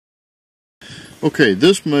Okay,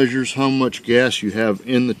 this measures how much gas you have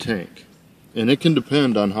in the tank. And it can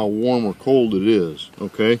depend on how warm or cold it is,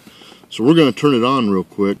 okay? So we're going to turn it on real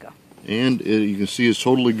quick. And you can see it's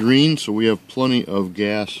totally green, so we have plenty of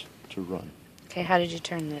gas to run. Okay, how did you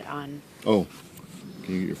turn it on? Oh,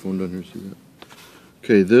 can you get your phone down here, see that?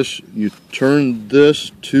 Okay, you turn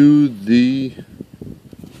this to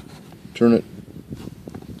turn it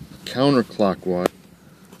counterclockwise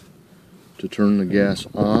to turn the gas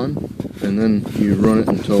on, and then you run it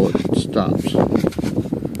until it stops.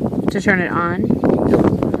 To turn it on? Yep.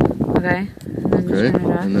 Okay.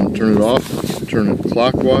 And then turn it off, turn it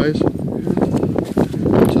clockwise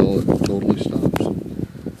until it totally stops.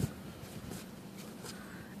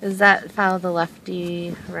 Does that follow the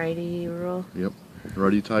lefty-righty rule? Yep.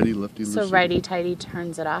 Righty-tighty, lefty-loosey. So righty-tighty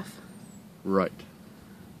turns it off? Right.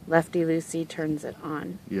 Lefty-loosey turns it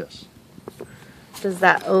on? Yes. Does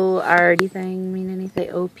that ORD thing mean anything?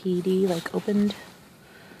 OPD, like opened?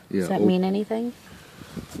 Yeah. Does that mean anything?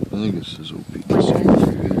 I think it says OPD.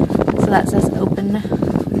 So that says open,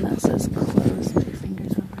 and that says close. Put your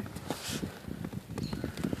fingers over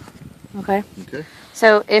it. Okay. Okay.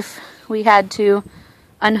 So if we had to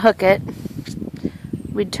unhook it,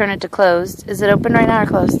 we'd turn it to closed. Is it open right now or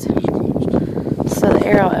closed? It's closed. So the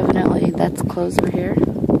arrow, evidently, that's closed over here.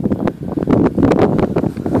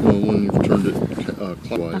 Well, when you've turned it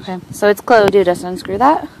clockwise. Okay. So it's closed. You just unscrew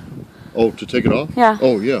that? Oh, to take it off? Yeah.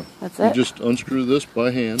 Oh, yeah. That's it? You just unscrew this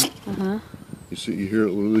by hand. Uh-huh. You hear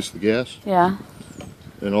it release the gas? Yeah.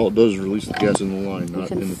 And all it does is release the gas in the line,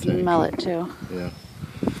 not in the tank. You can smell it too. Yeah.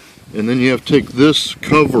 And then you have to take this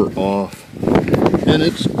cover off. And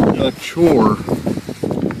it's a chore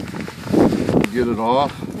to get it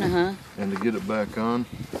off and to get it back on.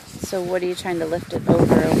 So what are you trying to lift it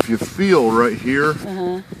over? If you feel right here,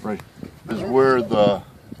 right is where the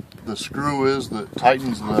screw is that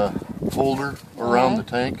tightens the holder around the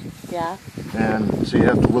tank. Yeah. And so you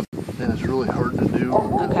have to lift, and it's really hard to do.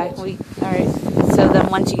 Okay. Alright. So then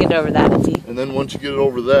once you get over that, it's easy. And then once you get it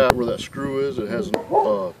over that, where that screw is, it has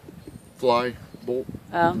a fly bolt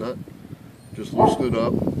nut. Just loosen it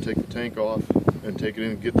up, take the tank off, and take it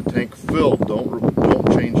in and get the tank filled. Don't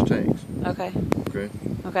change tanks. Okay. Okay.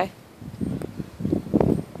 Okay.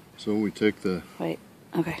 So we take the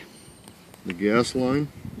gas line,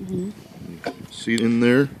 seat in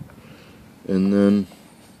there, and then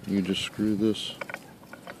you just screw this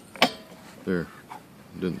there.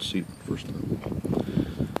 Didn't seat the first time.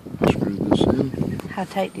 Screw this in. How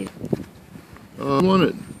tight do you? I want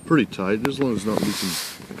it pretty tight, as long as it's not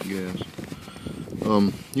leaking gas.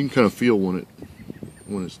 You can kind of feel when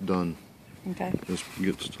it's done. Okay. This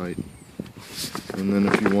gets tight. And then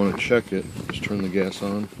if you want to check it, just turn the gas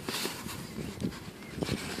on.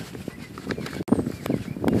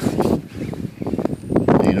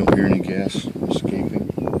 And you don't hear any gas escaping,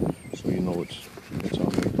 so you know it's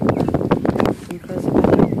on. You close it back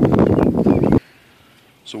up.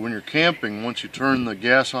 So when you're camping, once you turn the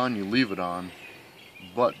gas on, you leave it on.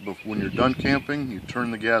 But when you're done camping, you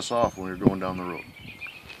turn the gas off when you're going down the road.